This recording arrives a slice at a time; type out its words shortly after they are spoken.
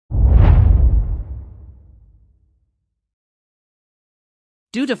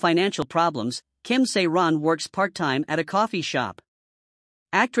Due to financial problems, Kim Sae Ron works part-time at a coffee shop.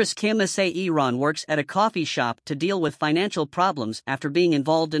 Actress Kim Sae Ron works at a coffee shop to deal with financial problems after being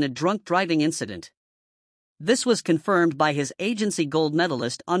involved in a drunk driving incident. This was confirmed by his agency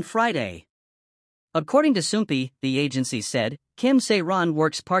GOLDMEDALIST on Friday. According to Soompi, the agency said, Kim Sae Ron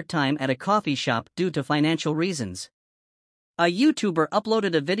works part-time at a coffee shop due to financial reasons. A YouTuber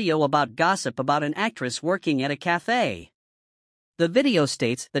uploaded a video about gossip about an actress working at a cafe. The video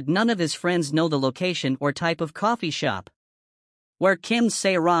states that none of his friends know the location or type of coffee shop where Kim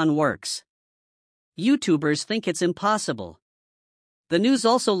Sae Ron works. YouTubers think it's impossible. The news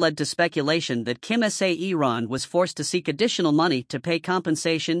also led to speculation that Kim Sae Ron was forced to seek additional money to pay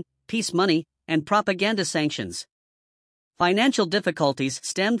compensation, peace money, and propaganda sanctions. Financial difficulties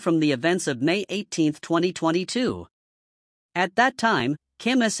stemmed from the events of May 18, 2022. At that time,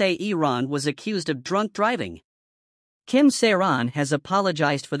 Kim Sae Ron was accused of drunk driving. Kim Sae Ron has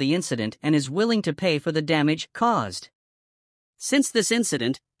apologized for the incident and is willing to pay for the damage caused. Since this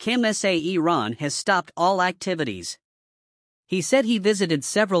incident, Kim Sae Ron has stopped all activities. He said he visited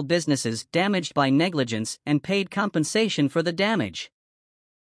several businesses damaged by negligence and paid compensation for the damage.